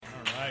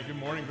right, good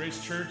morning,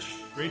 Grace Church.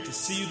 Great to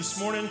see you this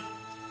morning.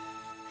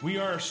 We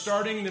are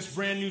starting this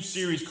brand new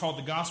series called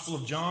The Gospel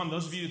of John.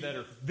 Those of you that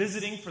are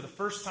visiting for the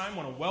first time, I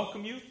want to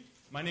welcome you.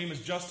 My name is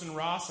Justin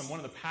Ross. I'm one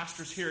of the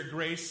pastors here at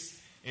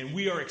Grace, and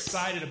we are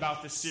excited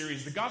about this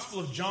series. The Gospel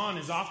of John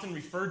is often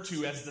referred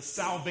to as the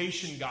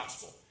salvation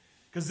gospel,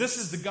 because this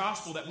is the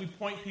gospel that we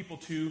point people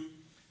to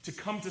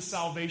come to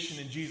salvation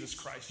in Jesus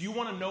Christ. You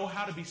want to know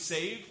how to be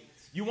saved?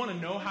 You want to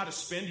know how to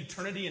spend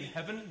eternity in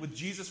heaven with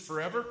Jesus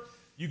forever?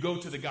 You go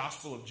to the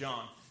Gospel of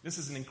John. This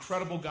is an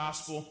incredible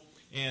gospel,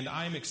 and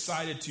I'm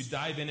excited to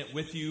dive in it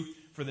with you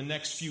for the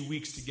next few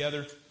weeks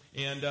together.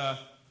 And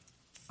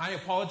I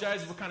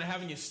apologize, we're kind of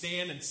having you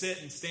stand and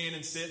sit and stand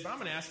and sit, but I'm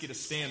going to ask you to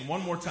stand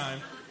one more time.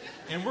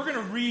 And we're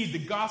going to read the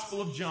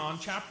Gospel of John,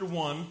 chapter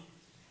 1,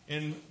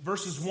 and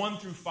verses 1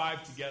 through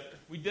 5 together.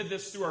 We did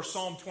this through our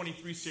Psalm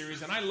 23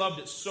 series, and I loved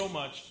it so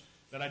much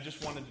that I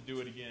just wanted to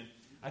do it again.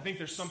 I think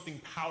there's something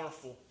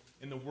powerful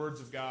in the words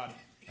of God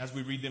as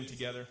we read them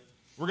together.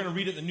 We're going to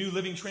read it in the New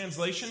Living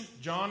Translation,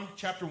 John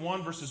chapter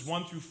 1, verses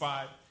 1 through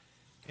 5.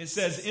 It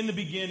says, "In the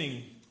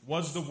beginning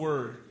was the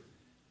Word."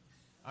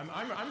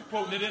 I'm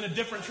quoting it in a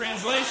different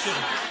translation.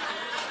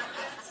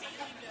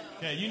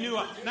 Okay,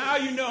 now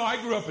you know I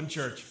grew up in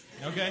church.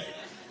 Okay?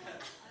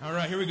 All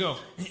right, here we go.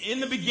 "In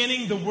the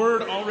beginning, the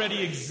Word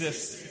already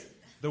existed.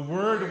 The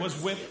Word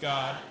was with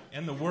God,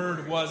 and the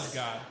Word was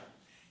God.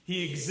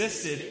 He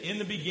existed in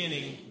the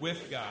beginning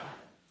with God.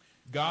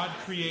 God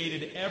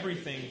created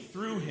everything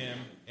through Him,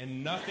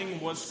 and nothing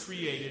was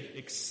created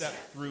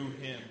except through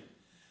Him.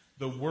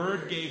 The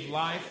Word gave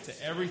life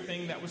to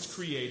everything that was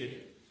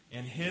created,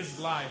 and His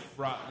life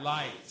brought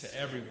light to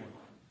everyone.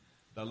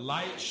 The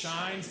light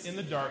shines in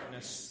the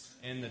darkness,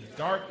 and the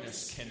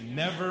darkness can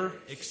never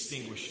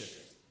extinguish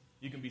it."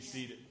 You can be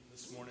seated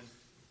this morning.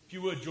 If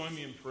you would, join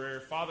me in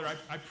prayer. Father,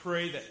 I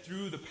pray that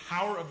through the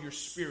power of your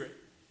Spirit,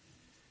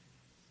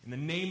 in the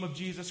name of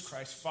Jesus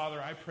Christ,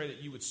 Father, I pray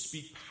that you would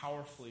speak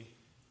powerfully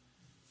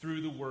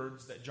through the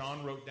words that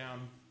John wrote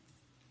down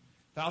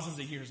thousands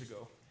of years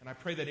ago. And I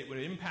pray that it would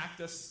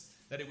impact us,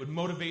 that it would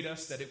motivate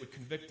us, that it would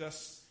convict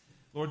us,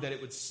 Lord, that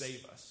it would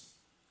save us.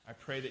 I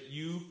pray that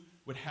you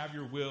would have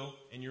your will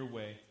and your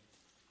way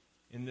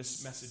in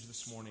this message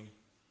this morning.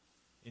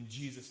 In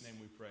Jesus' name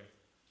we pray.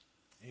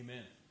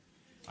 Amen.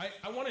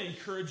 I want to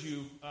encourage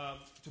you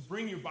to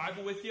bring your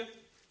Bible with you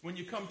when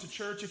you come to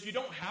church. If you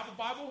don't have a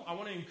Bible, I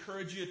want to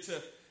encourage you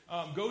to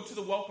go to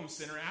the Welcome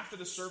Center after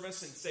the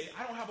service and say,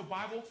 "I don't have a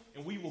Bible,"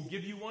 and we will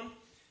give you one.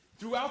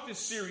 Throughout this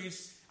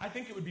series, I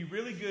think it would be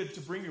really good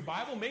to bring your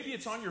Bible. Maybe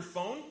it's on your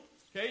phone,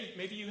 okay?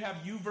 Maybe you have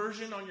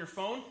YouVersion on your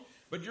phone,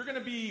 but you're going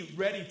to be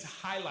ready to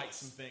highlight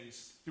some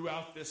things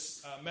throughout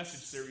this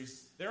message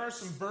series. There are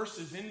some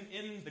verses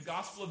in the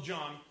Gospel of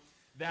John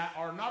that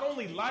are not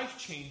only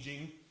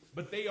life-changing,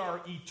 but they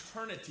are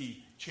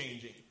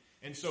eternity-changing.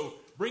 And so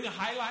bring a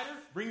highlighter,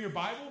 bring your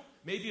Bible.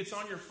 Maybe it's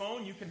on your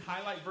phone. You can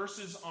highlight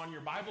verses on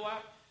your Bible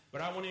app.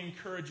 But I want to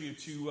encourage you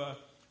to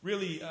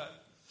really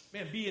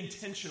be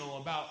intentional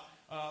about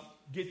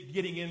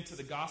getting into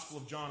the Gospel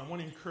of John. I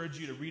want to encourage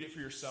you to read it for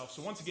yourself.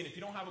 So once again, if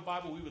you don't have a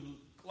Bible, we would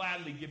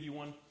gladly give you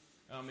one.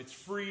 It's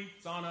free.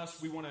 It's on us.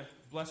 We want to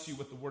bless you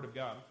with the Word of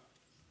God.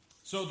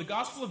 So the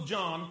Gospel of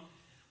John,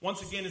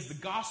 once again, is the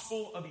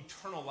gospel of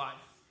eternal life.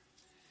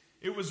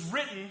 It was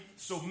written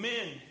so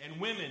men and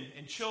women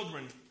and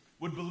children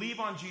would believe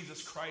on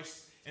Jesus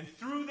Christ, and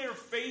through their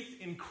faith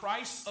in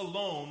Christ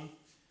alone,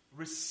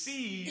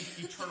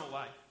 receive eternal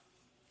life.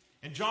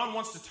 And John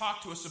wants to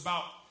talk to us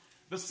about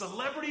the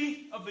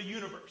celebrity of the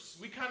universe.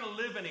 We kind of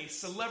live in a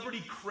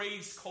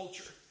celebrity-crazed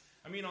culture.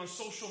 I mean, on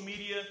social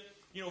media,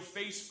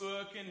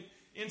 Facebook and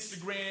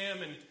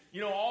Instagram and,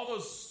 all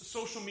those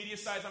social media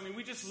sites. I mean,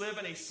 we just live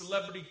in a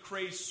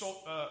celebrity-crazed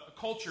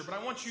culture. But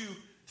I want you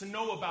to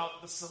know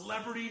about the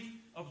celebrity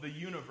of the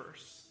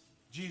universe,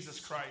 Jesus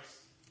Christ.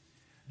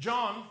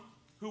 John,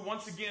 who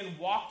once again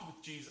walked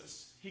with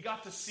Jesus, he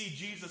got to see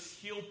Jesus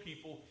heal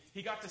people.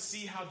 He got to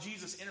see how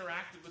Jesus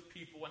interacted with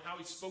people and how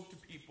he spoke to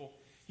people.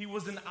 He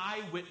was an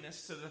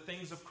eyewitness to the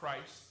things of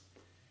Christ.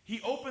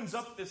 He opens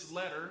up this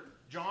letter.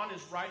 John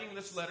is writing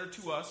this letter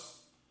to us,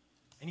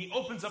 and he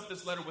opens up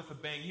this letter with a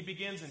bang. He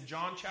begins in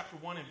John chapter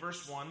 1 and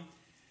verse 1,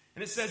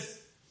 and it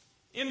says,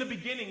 "In the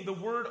beginning, the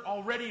Word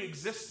already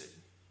existed.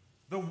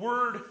 The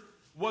Word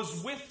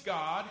was with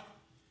God,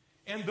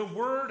 and the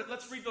Word,"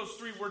 let's read those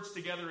three words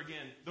together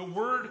again. "The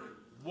Word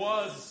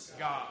was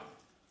God."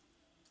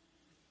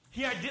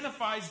 He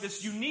identifies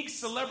this unique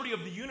celebrity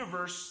of the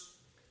universe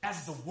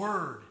as the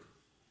Word.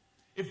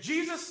 If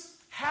Jesus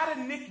had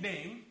a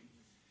nickname,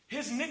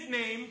 his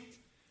nickname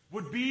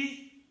would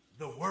be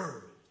the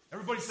Word.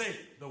 Everybody say,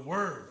 the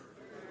Word.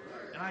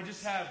 And I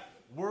just have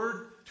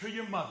word to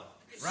your mother,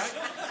 right?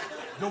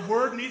 The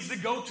Word needs to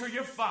go to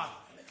your father.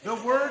 The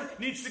Word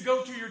needs to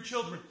go to your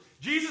children.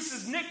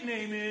 Jesus'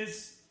 nickname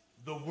is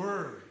the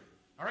Word.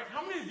 All right?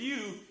 How many of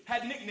you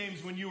had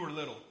nicknames when you were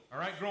little? All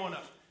right? Growing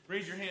up.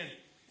 Raise your hand.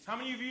 How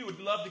many of you would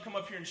love to come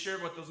up here and share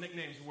what those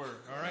nicknames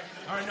were? All right?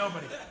 All right,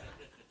 nobody.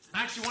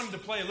 I actually wanted to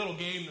play a little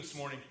game this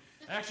morning.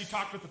 I actually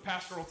talked with the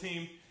pastoral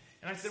team,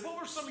 And I said, what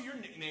were some of your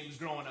nicknames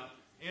growing up?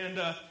 And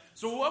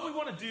so what we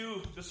want to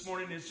do this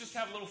morning is just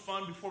have a little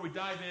fun before we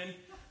dive in.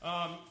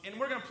 And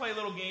we're going to play a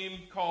little game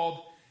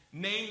called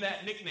Name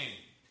That Nickname.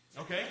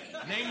 Okay?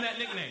 Name that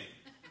nickname.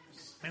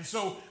 And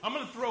so I'm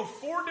going to throw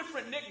 4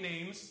 different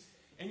nicknames,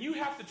 and you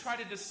have to try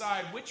to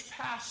decide which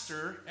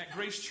pastor at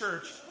Grace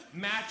Church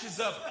matches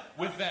up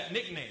with that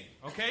nickname.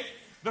 Okay?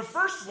 The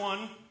first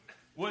one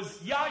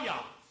was Yaya.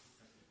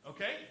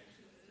 Okay?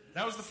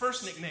 That was the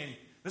first nickname.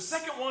 The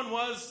second one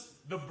was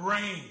the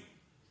Brain.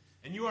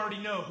 And you already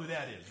know who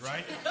that is,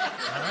 right?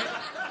 All right?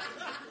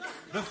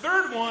 The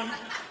third one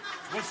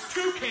was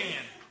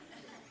Toucan.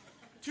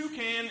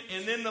 Toucan,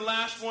 and then the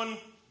last one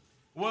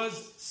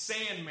was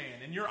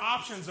Sandman. And your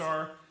options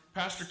are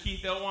Pastor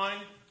Keith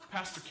Elwine,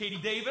 Pastor Katie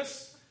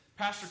Davis,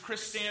 Pastor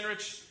Chris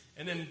Stanrich,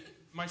 and then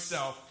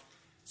myself.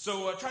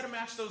 So try to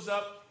match those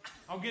up.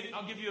 I'll give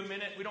you a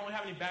minute. We don't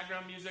have any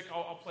background music.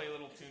 I'll play a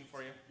little tune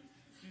for you.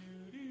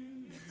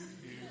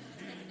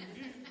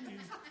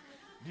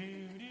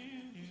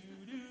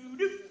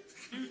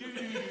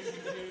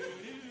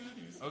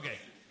 Okay,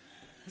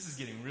 this is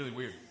getting really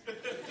weird.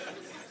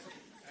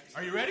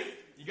 Are you ready?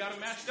 You got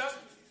them matched up?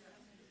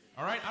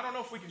 All right, I don't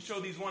know if we can show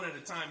these one at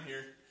a time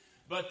here,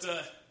 but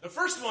the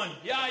first one,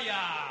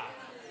 Yaya,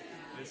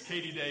 is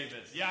Katie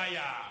Davis.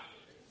 Yaya.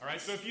 All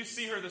right, so if you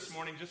see her this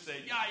morning, just say,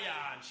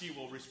 Yaya, and she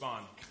will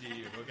respond to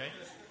you, okay?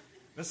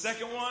 The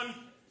second one,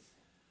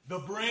 the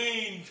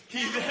Brain,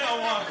 Keith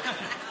Elwine.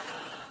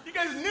 You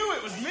guys knew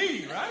it was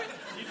me, right?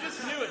 You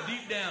just knew it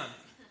deep down.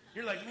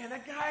 You're like, man,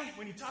 that guy,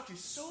 when you talk to him,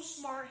 he's so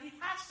smart. He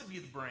has to be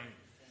the Brain.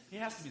 He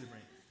has to be the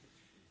Brain.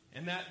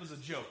 And that was a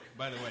joke,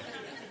 by the way.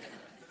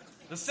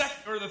 The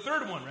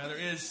third one, rather,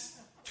 is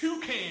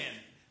Toucan.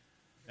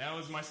 That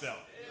was myself.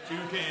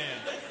 Toucan.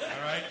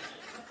 All right?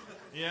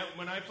 Yeah,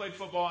 when I played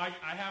football, I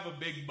have a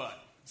big butt.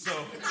 So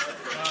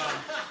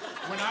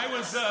when I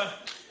was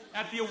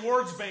at the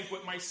awards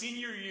banquet my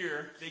senior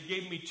year, they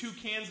gave me 2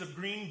 cans of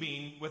green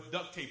bean with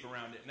duct tape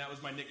around it, and that was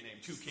my nickname,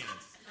 2 cans.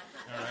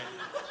 All right?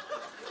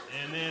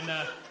 And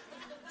then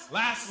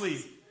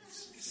lastly,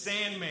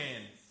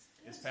 Sandman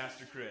is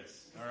Pastor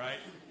Chris. All right?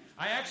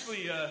 I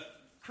actually,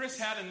 Chris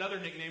had another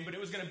nickname, but it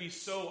was going to be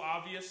so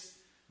obvious.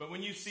 But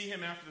when you see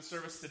him after the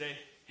service today,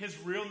 his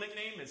real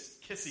nickname is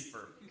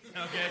Kissyfur.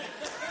 Okay?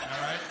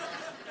 All right?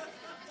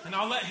 And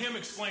I'll let him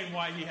explain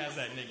why he has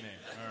that nickname.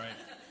 All right?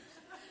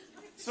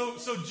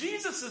 So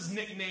Jesus'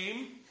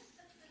 nickname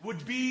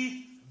would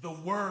be the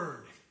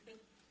Word.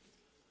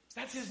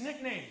 That's his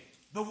nickname,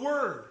 the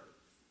Word.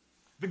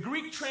 The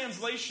Greek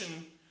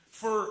translation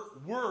for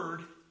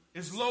word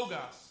is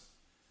logos.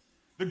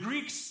 The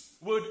Greeks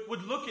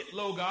would look at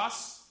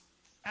logos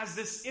as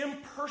this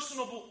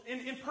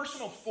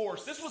impersonal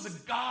force. This was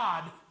a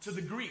god to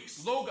the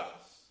Greeks, logos.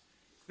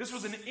 This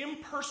was an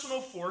impersonal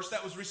force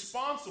that was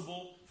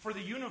responsible for the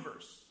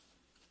universe.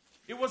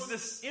 It was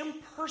this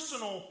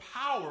impersonal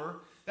power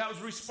that was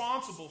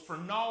responsible for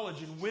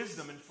knowledge and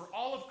wisdom and for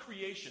all of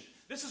creation.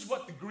 This is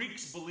what the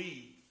Greeks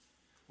believed.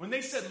 When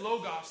they said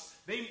logos,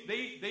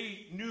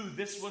 they knew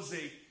this was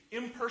an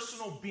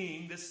impersonal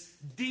being, this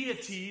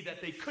deity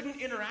that they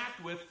couldn't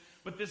interact with,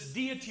 but this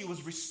deity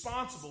was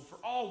responsible for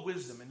all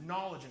wisdom and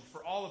knowledge and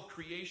for all of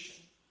creation.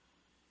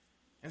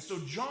 And so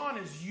John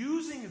is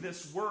using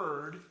this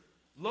word,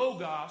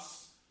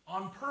 logos,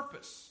 on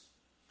purpose.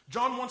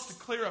 John wants to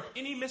clear up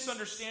any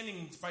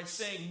misunderstandings by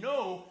saying,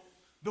 no,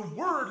 the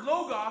word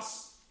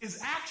logos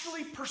is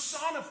actually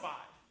personified.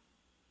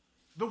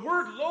 The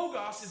word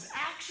logos is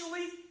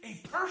actually a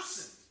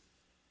person.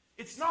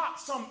 It's not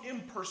some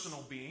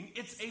impersonal being.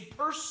 It's a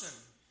person.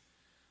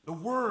 The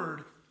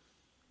word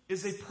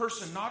is a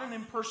person, not an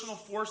impersonal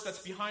force that's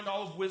behind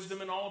all of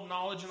wisdom and all of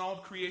knowledge and all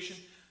of creation.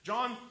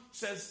 John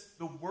says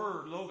the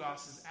word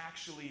logos is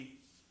actually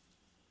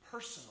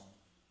personal.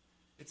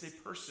 It's a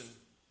person.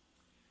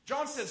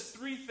 John says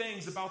 3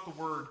 things about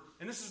the word,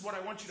 and this is what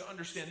I want you to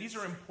understand. These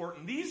are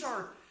important. These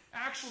are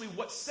actually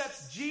what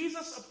sets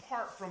Jesus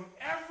apart from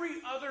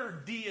every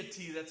other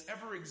deity that's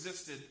ever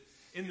existed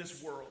in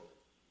this world.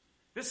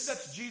 This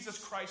sets Jesus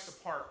Christ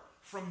apart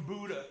from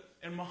Buddha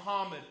and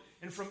Muhammad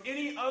and from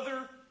any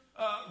other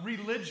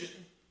religion.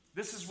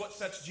 This is what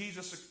sets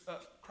Jesus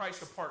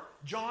Christ apart.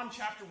 John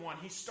chapter 1,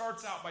 he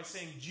starts out by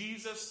saying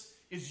Jesus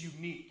is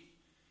unique.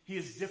 He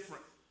is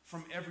different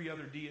from every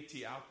other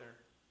deity out there.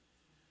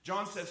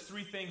 John says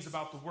 3 things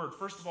about the Word.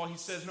 First of all, he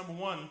says, number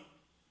 1,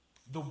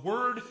 the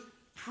Word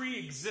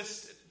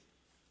pre-existed.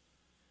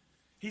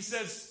 He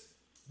says,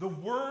 the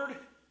Word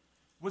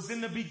was in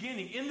the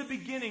beginning. In the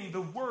beginning,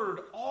 the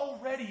Word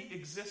already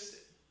existed.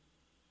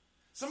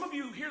 Some of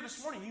you here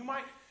this morning,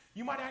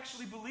 you might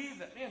actually believe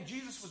that, man,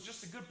 Jesus was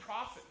just a good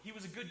prophet. He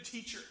was a good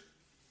teacher.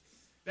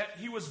 That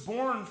he was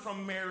born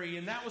from Mary,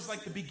 and that was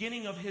like the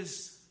beginning of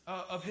his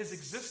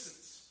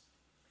existence.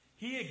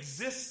 He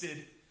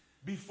existed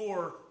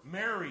before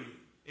Mary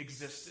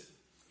existed.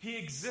 He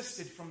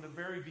existed from the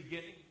very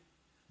beginning.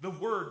 The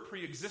Word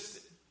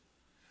pre-existed.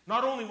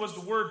 Not only was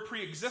the Word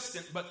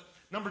pre-existent, but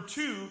number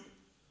 2,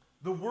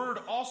 the Word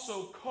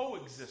also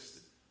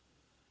coexisted.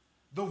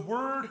 the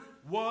Word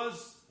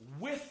was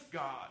with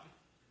God.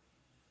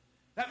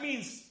 That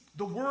means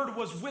the Word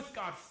was with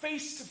God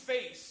face to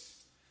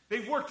face.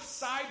 They worked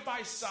side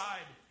by side.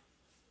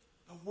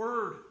 The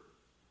Word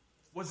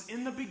was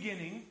in the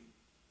beginning.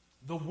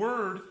 The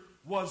Word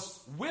was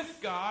with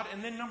God.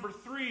 And then number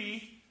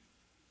 3,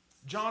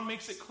 John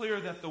makes it clear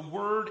that the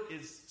Word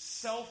is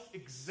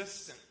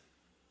self-existent.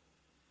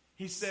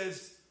 He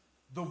says,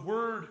 the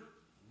Word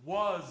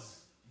was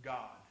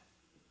God.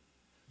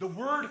 The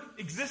Word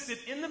existed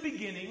in the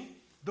beginning.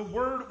 The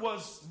Word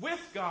was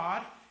with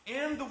God.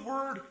 And the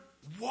Word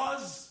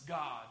was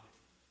God.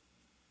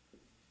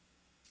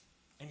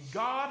 And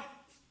God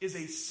is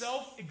a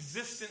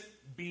self-existent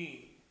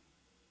being.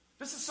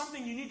 This is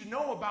something you need to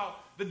know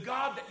about the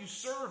God that you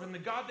serve and the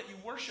God that you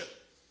worship.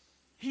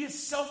 He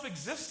is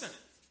self-existent.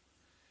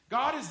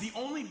 God is the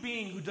only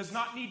being who does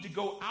not need to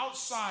go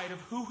outside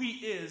of who He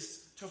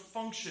is to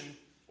function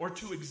or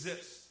to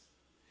exist.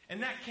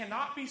 And that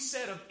cannot be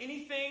said of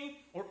anything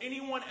or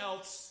anyone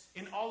else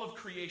in all of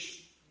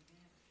creation.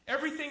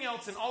 Everything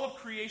else in all of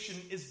creation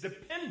is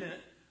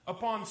dependent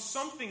upon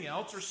something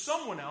else or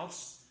someone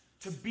else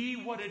to be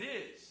what it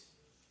is.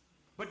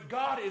 But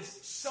God is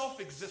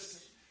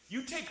self-existent.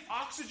 You take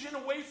oxygen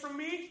away from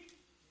me,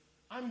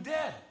 I'm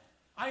dead.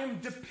 I am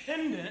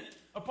dependent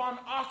upon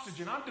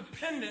oxygen. I'm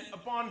dependent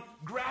upon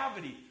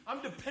gravity.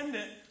 I'm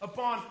dependent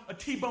upon a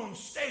T-bone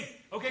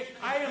steak. Okay?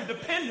 I am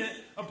dependent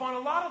upon a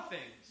lot of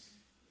things.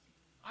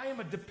 I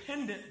am a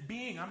dependent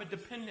being. I'm a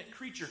dependent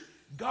creature.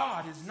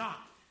 God is not.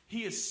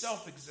 He is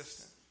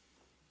self-existent.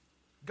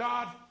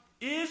 God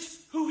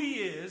is who He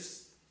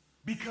is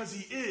because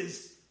He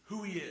is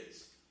who He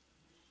is.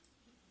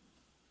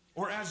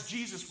 Or as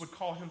Jesus would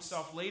call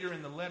Himself later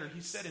in the letter,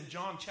 He said in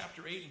John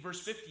chapter 8 and verse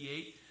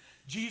 58,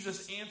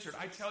 Jesus answered,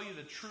 I tell you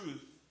the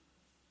truth,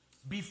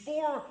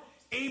 before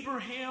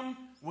Abraham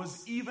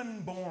was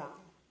even born.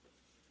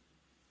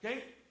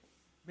 Okay?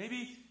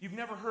 Maybe you've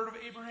never heard of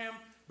Abraham,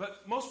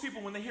 but most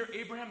people, when they hear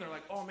Abraham, they're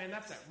like, oh man,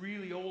 that's that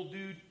really old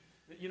dude,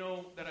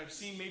 that I've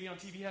seen maybe on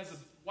TV. He has a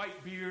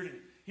white beard, and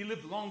he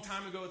lived a long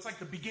time ago. It's like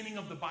the beginning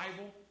of the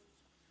Bible.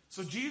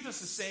 So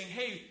Jesus is saying,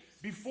 hey,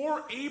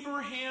 before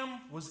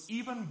Abraham was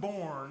even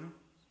born,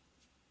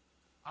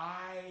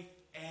 I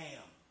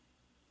am.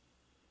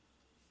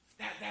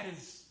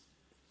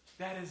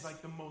 That is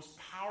like the most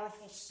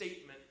powerful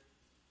statement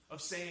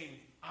of saying,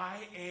 I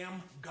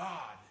am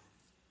God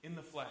in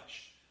the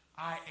flesh.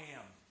 I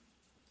am.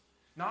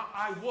 Not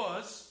I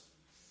was.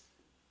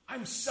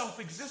 I'm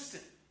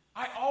self-existent.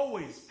 I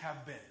always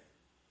have been.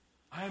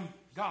 I am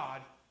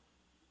God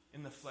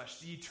in the flesh,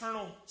 the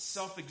eternal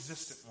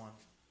self-existent one.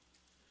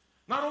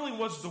 Not only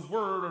was the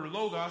Word or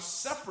Logos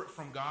separate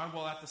from God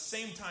while at the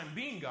same time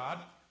being God,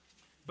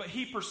 but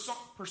He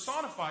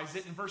personifies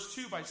it in verse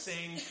 2 by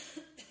saying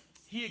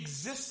He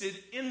existed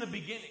in the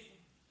beginning.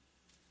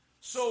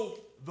 So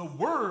the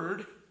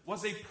Word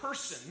was a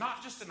person,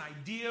 not just an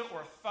idea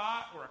or a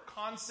thought or a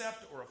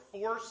concept or a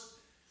force.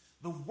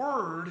 The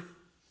Word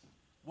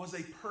was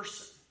a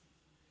person.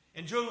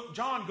 And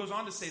John goes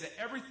on to say that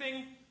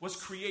everything was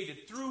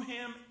created through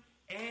Him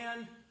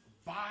and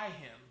by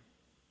Him.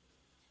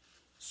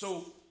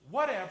 So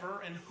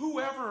whatever and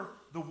whoever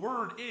the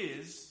Word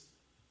is,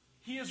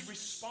 He is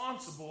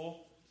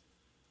responsible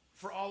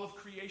for all of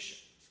creation.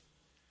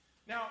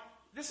 Now,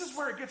 this is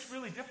where it gets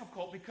really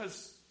difficult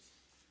because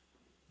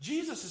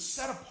Jesus is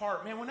set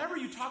apart. Man, whenever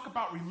you talk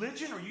about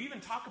religion or you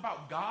even talk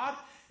about God,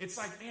 it's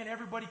like, man,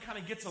 everybody kind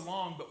of gets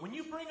along. But when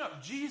you bring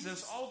up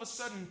Jesus, all of a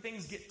sudden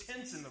things get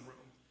tense in the room.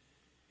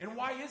 And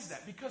why is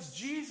that? Because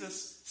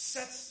Jesus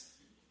sets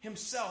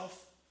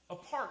Himself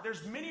apart.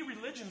 There's many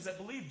religions that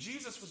believe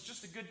Jesus was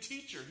just a good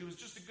teacher. He was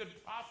just a good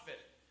prophet.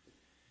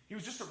 He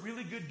was just a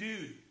really good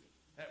dude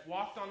that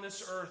walked on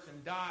this earth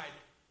and died.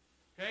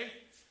 Okay?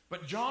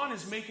 But John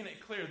is making it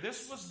clear,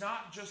 this was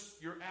not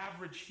just your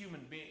average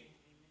human being.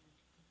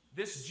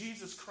 This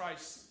Jesus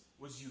Christ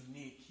was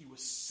unique. He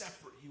was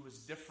separate. He was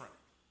different.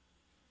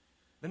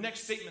 The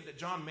next statement that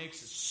John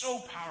makes is so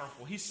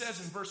powerful. He says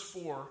in verse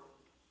 4,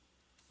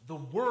 the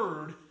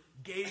Word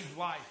gave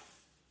life.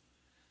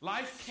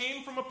 Life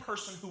came from a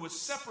person who was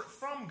separate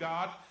from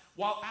God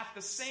while at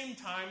the same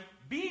time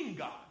being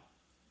God.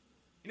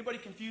 Anybody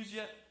confused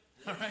yet?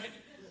 All right.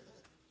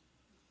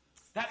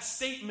 That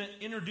statement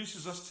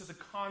introduces us to the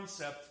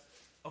concept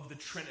of the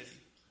Trinity.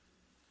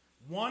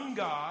 One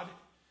God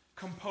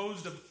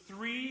composed of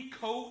three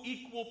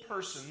co-equal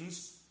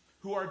persons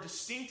who are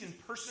distinct in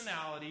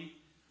personality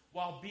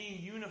while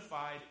being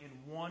unified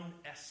in one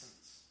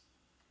essence.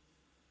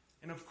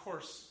 And of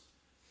course,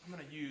 I'm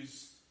going to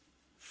use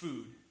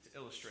food to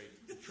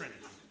illustrate the Trinity.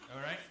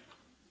 All right?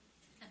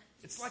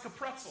 It's like a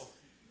pretzel.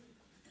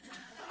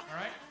 All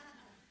right?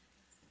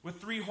 With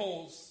three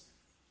holes.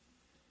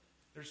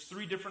 There's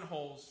three different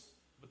holes,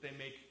 but they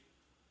make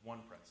one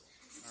pretzel.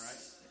 All right?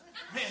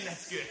 Man,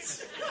 that's good.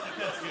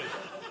 That's good.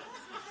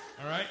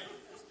 All right?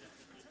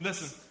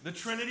 Listen, the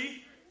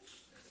Trinity.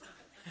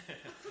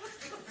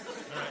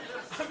 All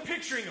right. I'm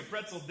picturing a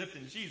pretzel dipped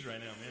in cheese right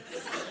now,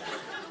 man.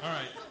 All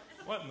right.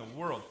 What in the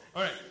world?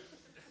 All right.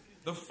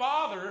 The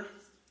Father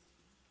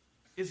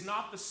is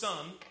not the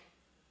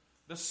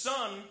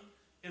Son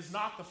is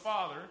not the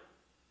Father,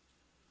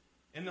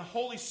 and the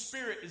Holy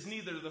Spirit is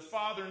neither the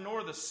Father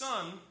nor the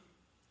Son,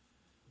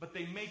 but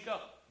they make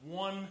up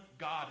one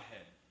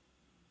Godhead.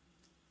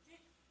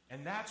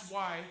 And that's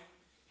why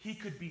he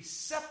could be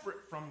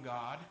separate from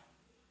God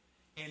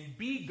and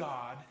be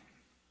God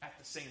at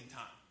the same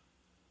time.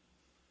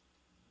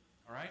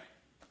 All right?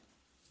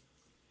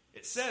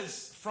 It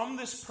says, from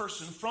this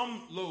person,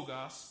 from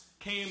Logos,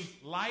 came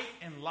light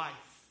and life.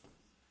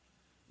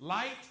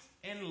 Light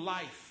and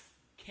life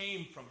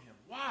came from him.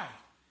 Why?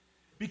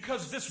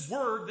 Because this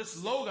word,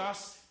 this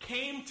Logos,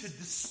 came to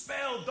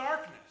dispel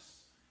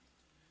darkness,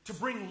 to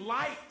bring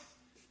light,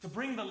 to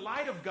bring the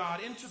light of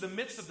God into the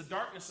midst of the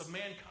darkness of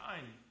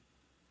mankind.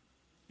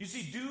 You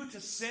see, due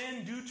to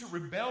sin, due to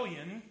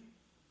rebellion,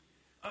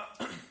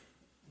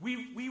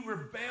 we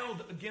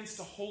rebelled against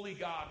a holy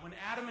God. When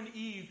Adam and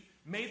Eve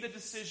made the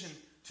decision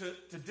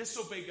to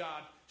disobey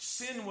God,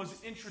 sin was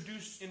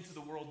introduced into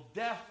the world.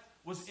 Death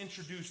was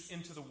introduced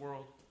into the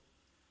world.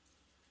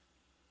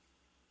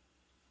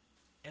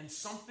 And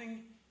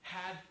something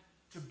had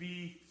to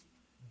be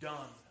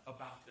done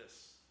about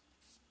this.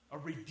 A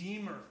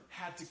Redeemer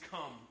had to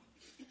come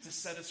to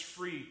set us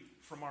free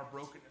from our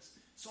brokenness.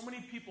 So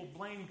many people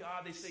blame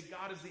God. They say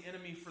God is the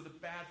enemy for the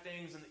bad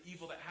things and the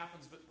evil that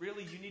happens. But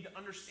really, you need to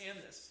understand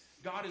this.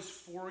 God is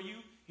for you.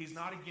 He's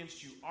not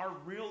against you. Our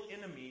real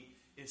enemy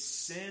is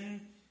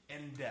sin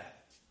and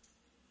death.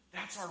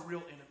 That's our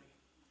real enemy.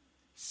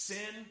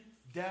 Sin,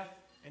 death,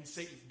 and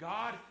Satan.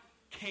 God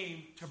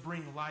came to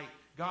bring light.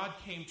 God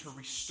came to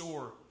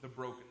restore the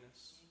brokenness.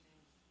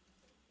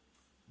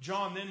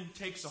 John then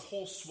takes a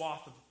whole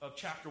swath of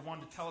chapter 1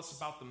 to tell us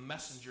about the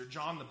messenger,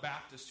 John the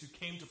Baptist, who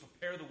came to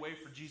prepare the way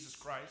for Jesus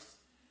Christ.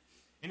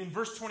 And in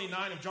verse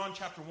 29 of John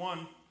chapter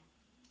 1,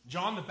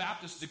 John the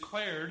Baptist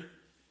declared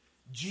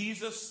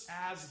Jesus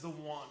as the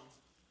one.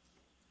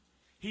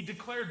 He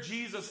declared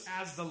Jesus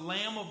as the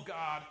Lamb of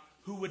God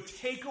who would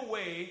take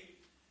away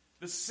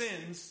the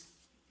sins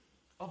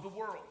of the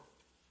world.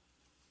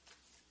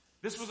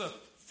 This was a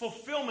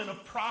fulfillment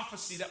of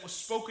prophecy that was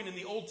spoken in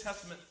the Old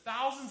Testament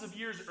thousands of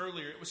years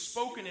earlier. It was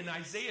spoken in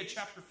Isaiah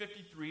chapter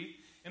 53,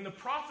 and the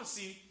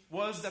prophecy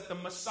was that the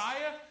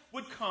Messiah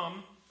would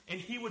come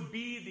and he would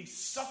be the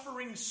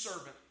suffering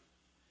servant,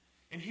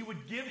 and he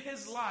would give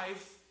his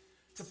life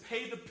to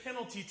pay the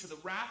penalty to the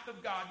wrath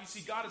of God. You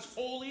see, God is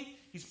holy.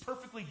 He's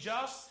perfectly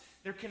just.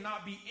 There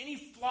cannot be any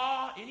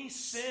flaw, any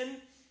sin,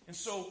 and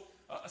so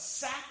a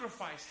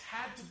sacrifice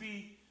had to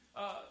be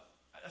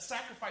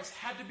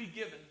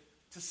given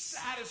to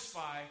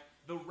satisfy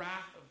the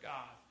wrath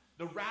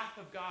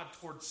of God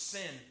towards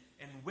sin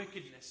and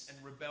wickedness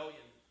and rebellion.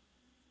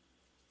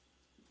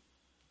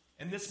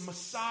 And this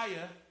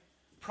Messiah,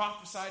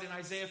 prophesied in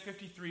Isaiah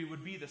 53,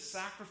 would be the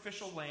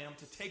sacrificial lamb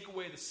to take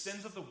away the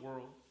sins of the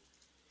world,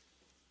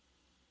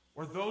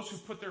 or those who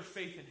put their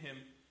faith in him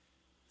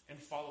and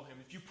follow him.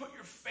 If you put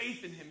your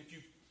faith in him,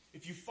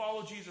 if you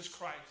follow Jesus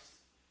Christ,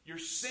 your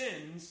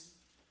sins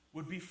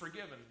would be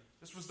forgiven.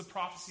 This was the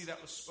prophecy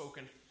that was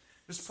spoken.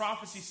 This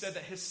prophecy said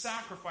that his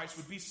sacrifice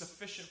would be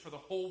sufficient for the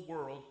whole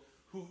world,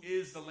 who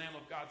is the Lamb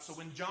of God. So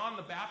when John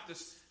the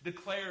Baptist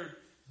declared,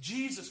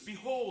 Jesus,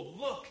 behold,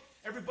 look,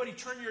 everybody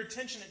turn your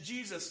attention at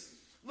Jesus.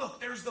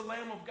 Look, there's the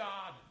Lamb of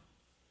God.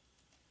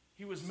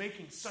 He was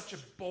making such a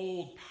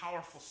bold,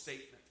 powerful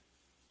statement.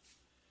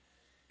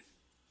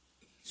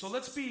 So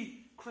let's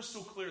be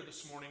crystal clear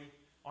this morning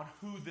on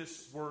who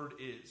this Word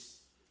is.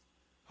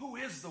 Who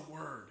is the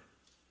Word?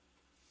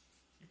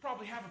 You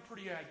probably have a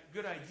pretty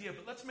good idea,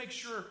 but let's make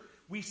sure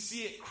we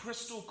see it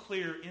crystal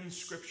clear in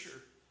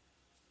Scripture.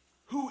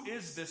 Who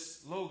is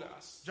this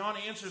Logos? John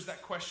answers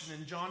that question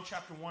in John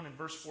chapter 1 and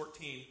verse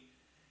 14.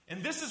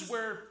 And this is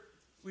where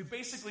we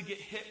basically get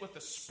hit with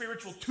a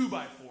spiritual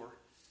 2x4,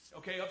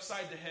 okay,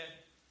 upside the head.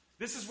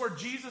 This is where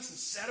Jesus is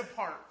set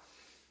apart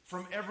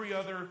from every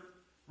other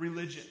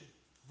religion.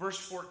 Verse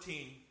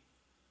 14.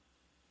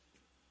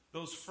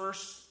 Those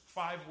first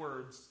 5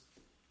 words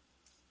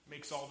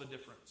makes all the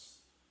difference.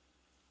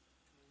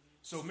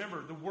 So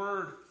remember, the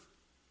Word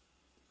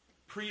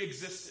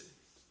pre-existed.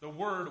 The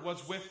Word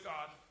was with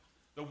God.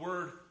 The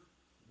Word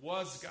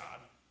was God.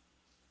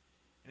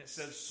 And it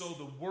says, so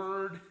the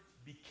Word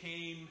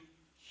became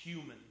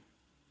human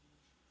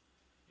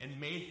and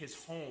made his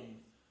home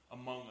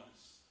among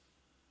us.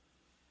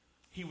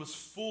 He was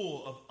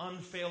full of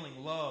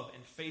unfailing love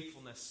and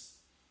faithfulness,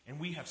 and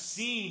we have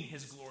seen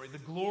his glory, the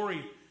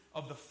glory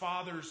of the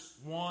Father's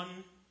one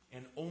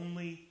and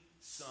only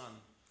Son.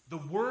 The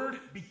Word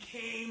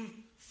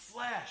became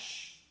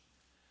flesh.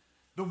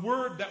 The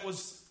Word that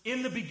was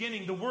in the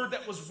beginning, the Word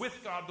that was with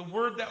God, the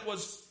Word that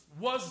was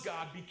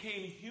God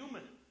became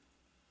human.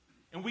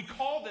 And we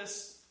call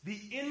this the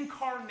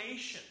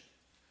incarnation,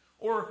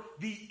 or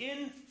the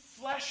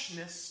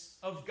infleshness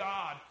of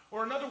God.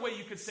 Or another way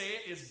you could say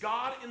it is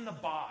God in the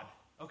bod.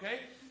 Okay?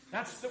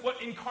 That's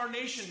what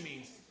incarnation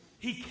means.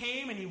 He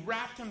came and he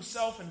wrapped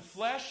himself in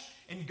flesh,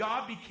 and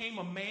God became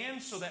a man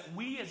so that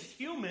we as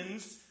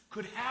humans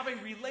could have a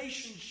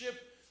relationship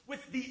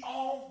with the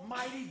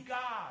Almighty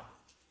God.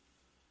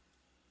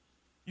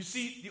 You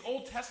see, the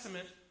Old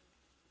Testament,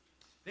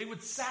 they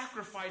would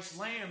sacrifice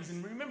lambs.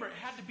 And remember, it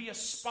had to be a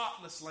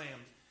spotless lamb.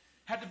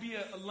 It had to be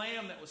a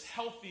lamb that was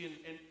healthy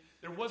and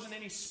there wasn't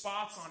any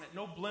spots on it,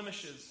 no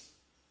blemishes.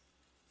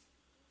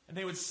 And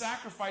they would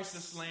sacrifice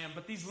this lamb.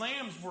 But these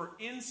lambs were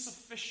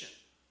insufficient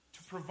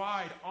to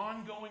provide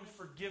ongoing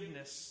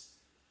forgiveness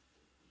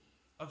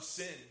of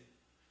sin.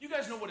 You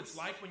guys know what it's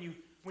like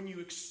when you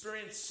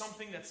experience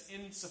something that's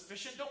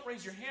insufficient. Don't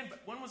raise your hand,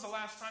 but when was the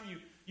last time you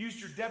used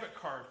your debit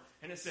card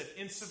and it said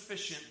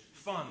insufficient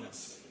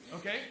funds?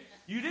 Okay?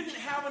 You didn't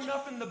have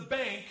enough in the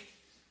bank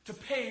to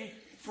pay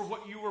for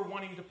what you were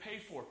wanting to pay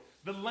for.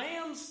 The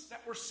lambs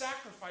that were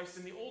sacrificed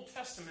in the Old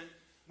Testament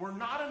were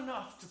not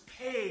enough to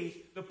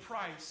pay the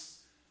price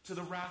to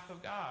the wrath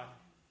of God.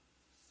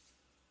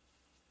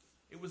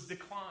 It was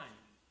declined.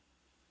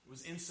 It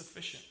was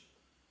insufficient.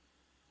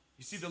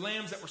 You see, the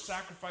lambs that were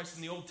sacrificed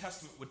in the Old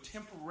Testament would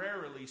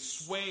temporarily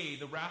sway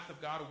the wrath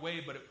of God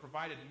away, but it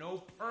provided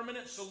no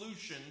permanent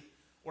solution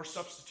or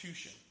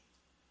substitution.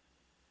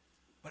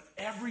 But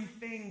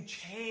everything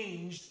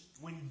changed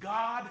when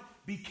God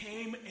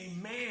became a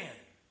man,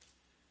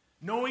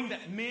 knowing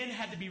that men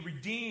had to be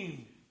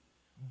redeemed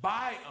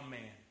by a man.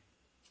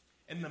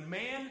 And the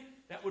man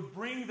that would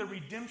bring the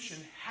redemption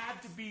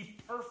had to be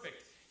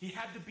perfect. He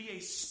had to be a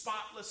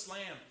spotless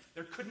lamb.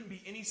 There couldn't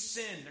be any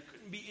sin. There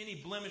couldn't be any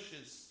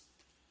blemishes.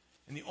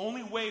 And the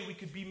only way we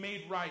could be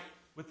made right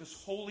with this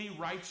holy,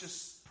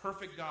 righteous,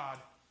 perfect God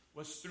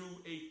was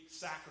through a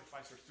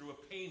sacrifice or through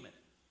a payment.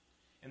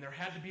 And there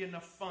had to be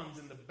enough funds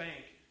in the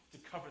bank to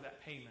cover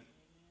that payment.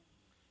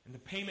 And the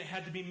payment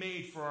had to be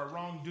made for our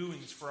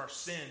wrongdoings, for our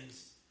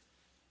sins.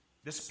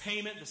 This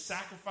payment, the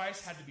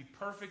sacrifice, had to be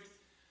perfect.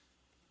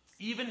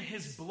 Even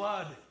his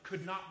blood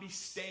could not be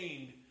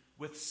stained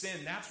with sin.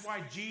 That's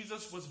why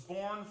Jesus was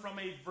born from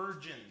a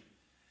virgin.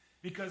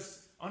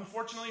 Because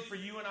unfortunately for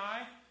you and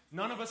I,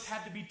 none of us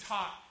had to be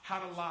taught how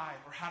to lie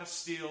or how to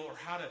steal or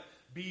how to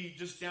be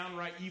just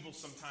downright evil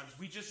sometimes.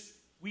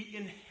 We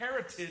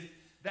inherited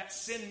that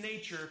sin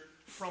nature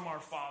from our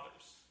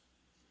fathers.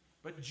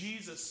 But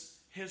Jesus,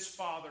 his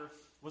Father,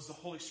 was the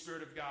Holy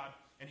Spirit of God.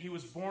 And he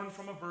was born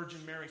from a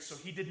Virgin Mary. So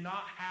he did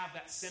not have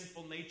that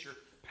sinful nature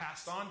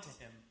passed on to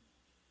him.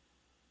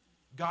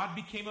 God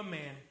became a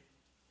man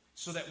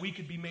so that we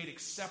could be made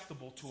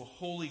acceptable to a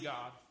holy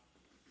God.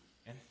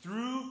 And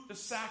through the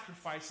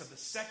sacrifice of the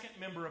second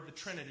member of the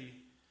Trinity,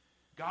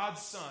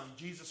 God's Son,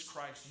 Jesus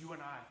Christ, you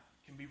and I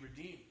can be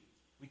redeemed.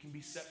 We can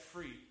be set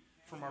free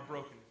from our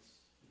brokenness.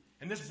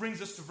 And this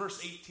brings us to verse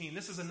 18.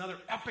 This is another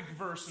epic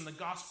verse in the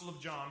Gospel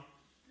of John.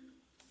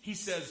 He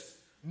says,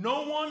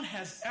 "No one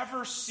has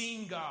ever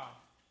seen God."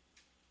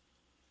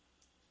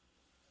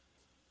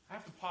 I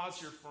have to pause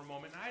here for a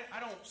moment. I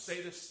don't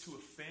say this to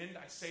offend.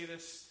 I say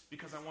this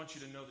because I want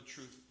you to know the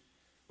truth.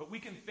 But we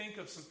can think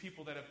of some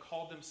people that have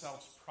called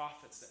themselves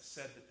prophets that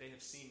said that they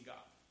have seen God.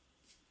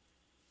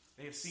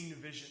 They have seen the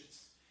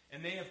visions.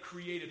 And they have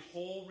created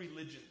whole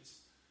religions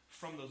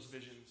from those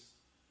visions.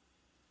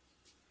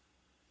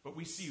 But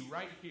we see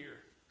right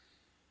here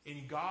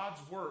in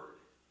God's word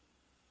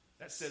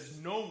that says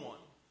no one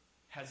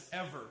has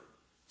ever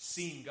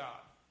seen God.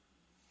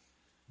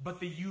 But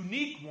the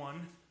unique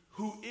one,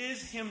 who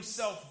is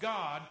himself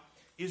God,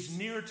 is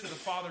near to the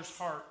Father's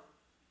heart.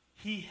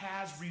 He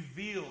has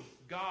revealed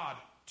God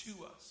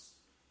to us.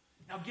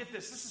 Now get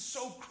this. This is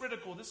so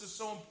critical. This is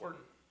so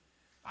important.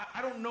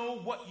 I don't know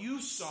what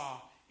you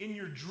saw in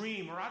your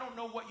dream, or I don't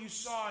know what you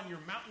saw in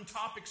your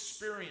mountaintop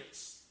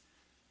experience.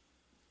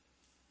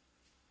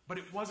 But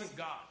it wasn't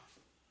God.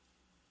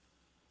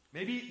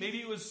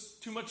 Maybe it was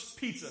too much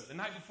pizza the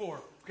night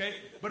before, okay?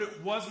 But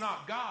it was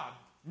not God.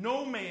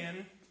 No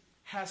man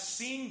has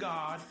seen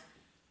God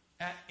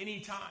at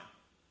any time.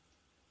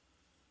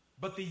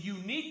 But the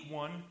unique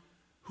one,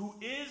 who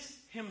is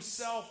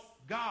himself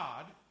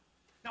God.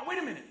 Now wait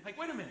a minute.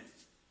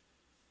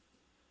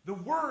 The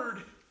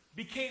Word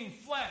became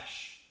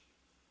flesh.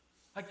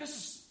 This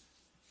is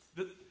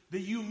the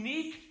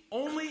unique,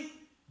 only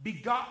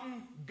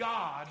begotten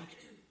God.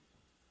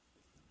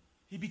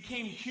 He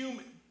became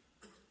human.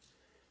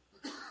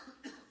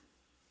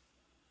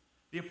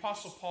 The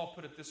Apostle Paul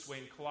put it this way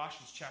in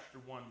Colossians chapter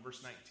 1,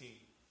 verse 19.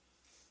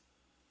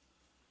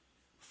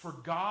 "For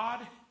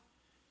God,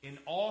 in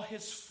all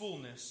his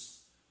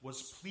fullness,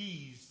 was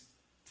pleased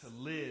to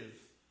live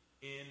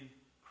in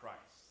Christ."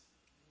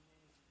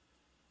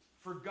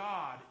 For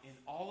God, in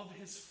all of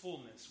his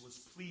fullness, was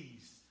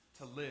pleased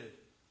to live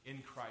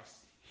in Christ.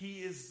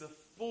 He is the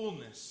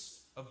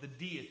fullness of the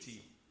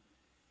deity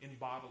in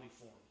bodily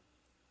form.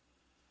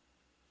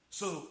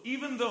 So,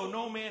 even though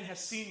no man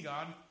has seen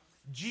God,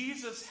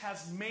 Jesus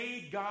has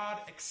made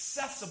God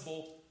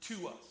accessible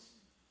to us.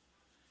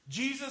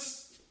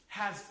 Jesus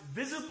has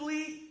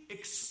visibly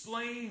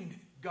explained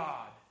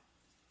God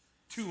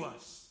to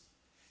us.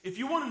 If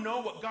you want to know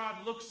what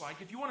God looks like,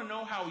 if you want to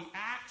know how he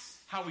acts,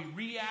 how he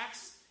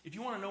reacts, if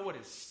you want to know what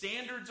his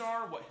standards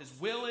are, what his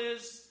will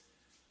is,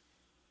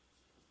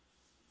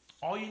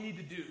 all you need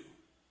to do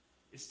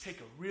is take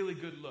a really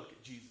good look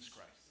at Jesus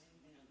Christ.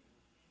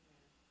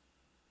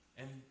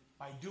 And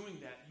by doing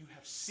that, you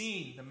have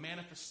seen the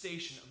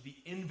manifestation of the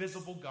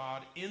invisible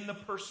God in the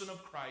person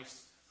of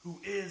Christ,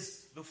 who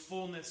is the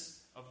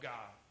fullness of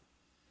God.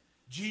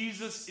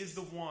 Jesus is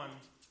the one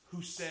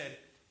who said,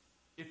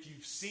 if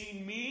you've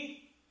seen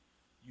me,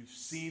 you've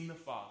seen the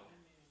Father.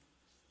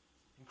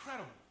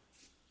 Incredible.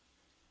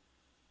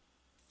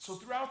 So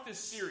throughout this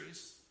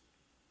series,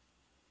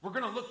 we're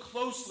going to look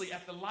closely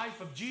at the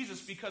life of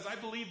Jesus, because I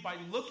believe by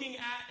looking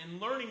at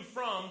and learning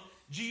from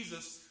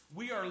Jesus,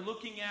 we are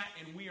looking at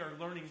and we are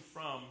learning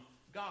from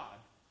God.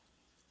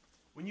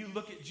 When you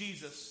look at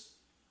Jesus,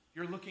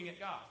 you're looking at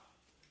God.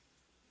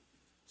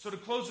 So to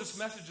close this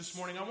message this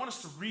morning, I want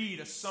us to read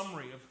a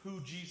summary of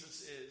who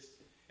Jesus is.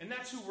 And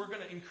that's who we're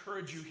going to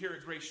encourage you here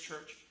at Grace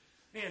Church.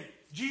 Man,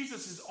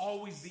 Jesus is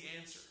always the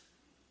answer.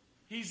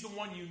 He's the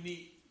one you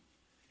need.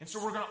 And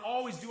so we're going to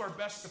always do our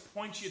best to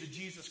point you to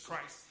Jesus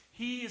Christ.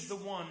 He is the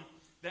one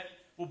that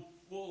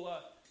will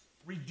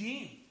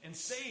redeem and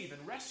save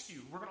and rescue.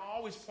 We're going to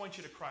always point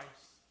you to Christ.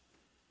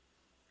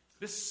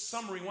 This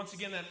summary, once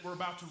again, that we're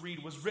about to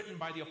read was written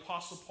by the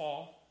Apostle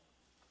Paul,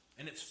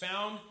 and it's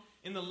found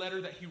in the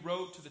letter that he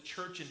wrote to the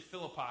church in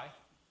Philippi.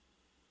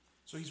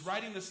 So he's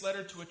writing this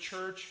letter to a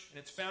church, and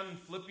it's found in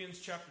Philippians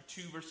chapter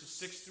 2, verses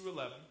 6 through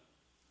 11.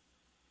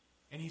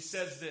 And he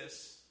says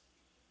this: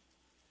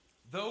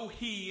 though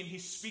he, and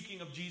he's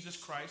speaking of Jesus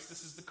Christ,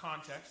 this is the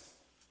context,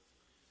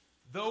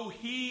 though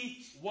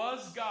he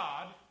was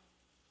God.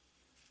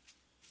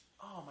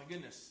 Oh my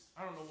goodness,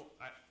 I don't know,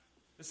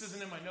 this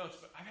isn't in my notes,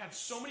 but I've had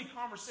so many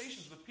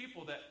conversations with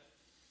people that,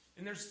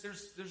 and there's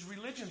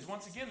religions,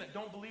 once again, that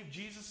don't believe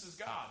Jesus is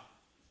God.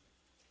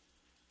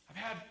 I've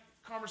had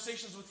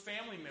conversations with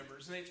family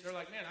members, and they're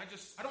like, man,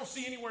 I don't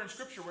see anywhere in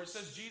Scripture where it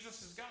says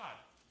Jesus is God.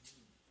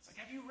 It's like,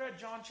 have you read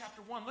John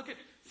chapter 1? Look at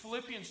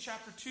Philippians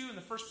chapter 2 in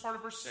the first part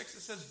of verse 6.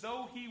 It says,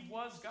 though he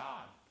was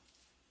God.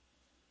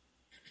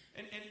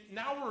 And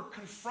now we're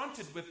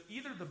confronted with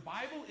either the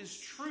Bible is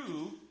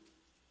true,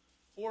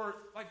 or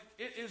like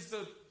it is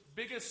the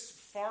biggest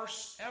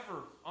farce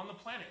ever on the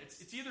planet.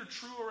 It's either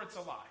true or it's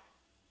a lie.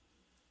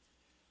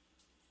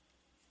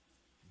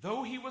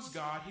 Though he was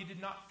God, he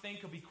did not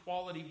think of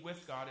equality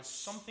with God as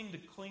something to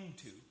cling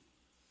to.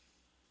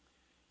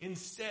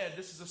 Instead,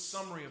 this is a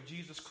summary of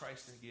Jesus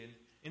Christ again.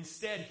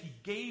 Instead, he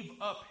gave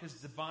up his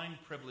divine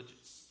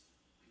privileges.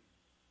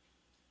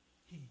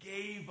 He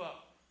gave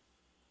up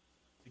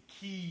the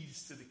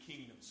keys to the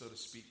kingdom, so to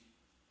speak.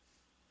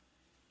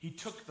 He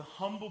took the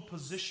humble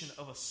position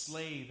of a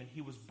slave, and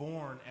he was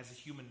born as a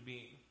human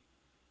being.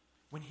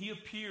 When he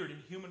appeared in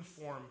human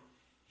form,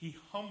 he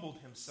humbled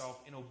himself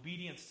in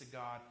obedience to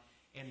God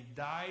and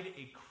died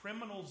a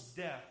criminal's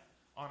death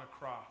on a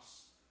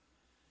cross.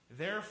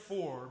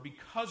 Therefore,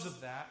 because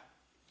of that,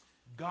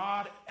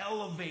 God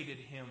elevated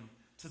him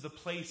to the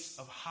place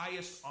of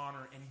highest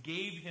honor and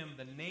gave him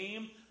the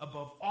name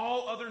above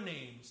all other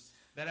names,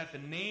 that at the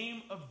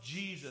name of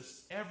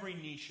Jesus every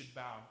knee should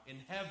bow, in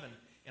heaven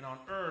and on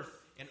earth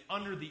and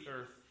under the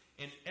earth,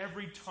 and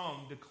every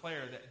tongue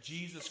declare that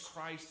Jesus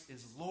Christ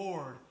is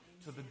Lord,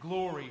 to the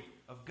glory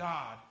of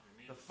God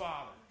the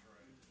Father.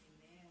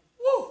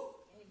 Woo!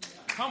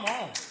 Come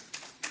on.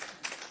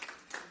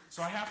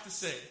 So I have to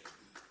say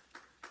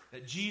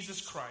that Jesus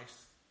Christ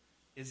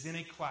is in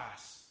a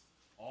class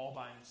all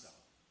by himself.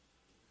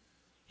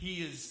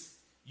 He is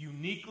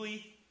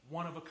uniquely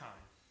one of a kind.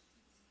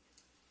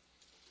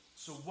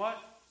 So what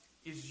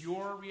is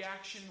your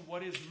reaction?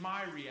 What is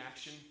my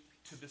reaction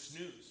to this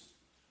news?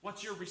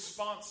 What's your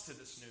response to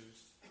this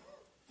news?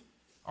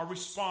 Our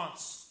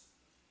response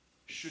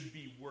should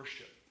be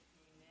worship.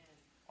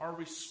 Amen. Our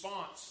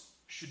response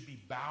should be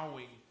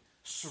bowing,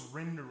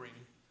 surrendering,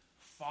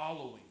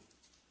 following.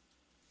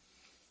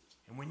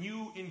 And when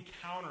you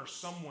encounter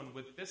someone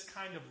with this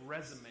kind of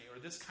resume or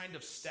this kind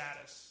of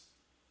status,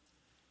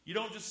 you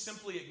don't just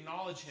simply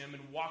acknowledge him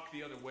and walk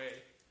the other way.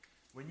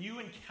 When you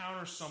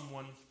encounter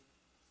someone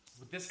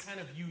with this kind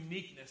of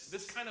uniqueness,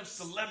 this kind of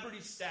celebrity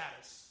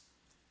status,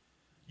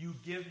 you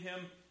give him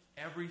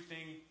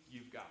everything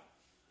you've got.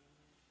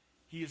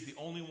 He is the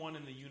only one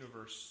in the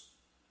universe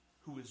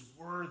who is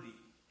worthy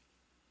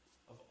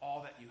of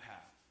all that you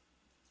have.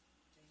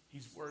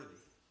 He's worthy.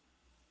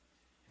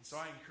 And so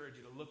I encourage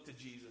you to look to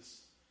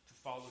Jesus, to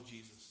follow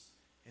Jesus,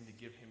 and to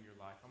give him your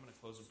life. I'm going to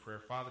close in prayer.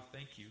 Father,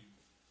 thank you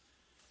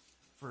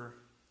for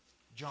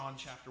John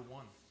chapter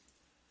 1.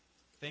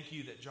 Thank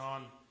you that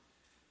John,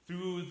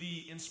 through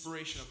the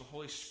inspiration of the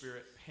Holy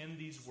Spirit, penned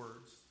these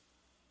words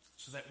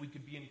so that we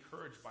could be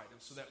encouraged by them,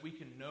 so that we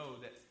can know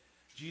that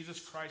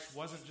Jesus Christ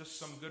wasn't just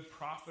some good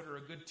prophet or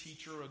a good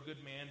teacher or a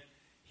good man.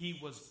 He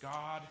was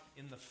God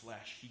in the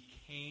flesh. He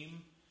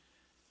came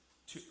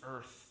to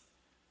earth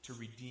to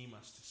redeem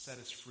us, to set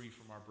us free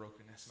from our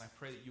brokenness. And I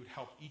pray that you would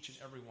help each and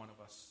every one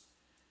of us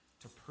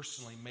to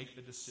personally make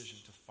the decision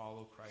to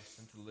follow Christ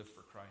and to live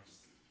for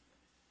Christ.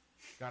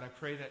 God, I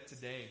pray that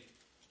today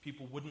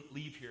people wouldn't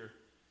leave here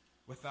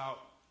without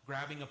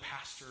grabbing a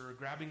pastor or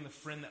grabbing the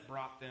friend that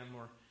brought them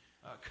or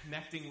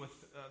connecting with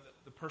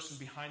the person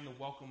behind the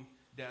welcome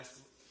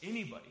desk,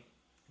 anybody.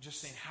 Just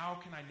saying, how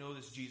can I know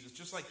this Jesus?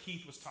 Just like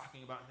Keith was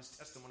talking about in his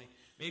testimony.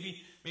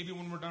 Maybe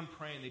when we're done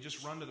praying, they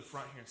just run to the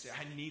front here and say,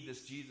 I need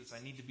this Jesus.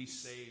 I need to be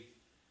saved.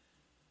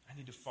 I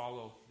need to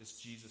follow this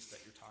Jesus that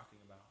you're talking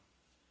about.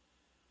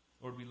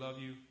 Lord, we love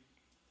you.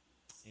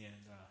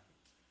 And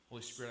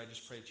Holy Spirit, I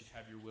just pray that you'd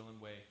have your will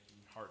and way in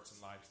hearts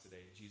and lives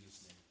today. In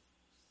Jesus'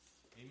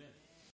 name. Amen.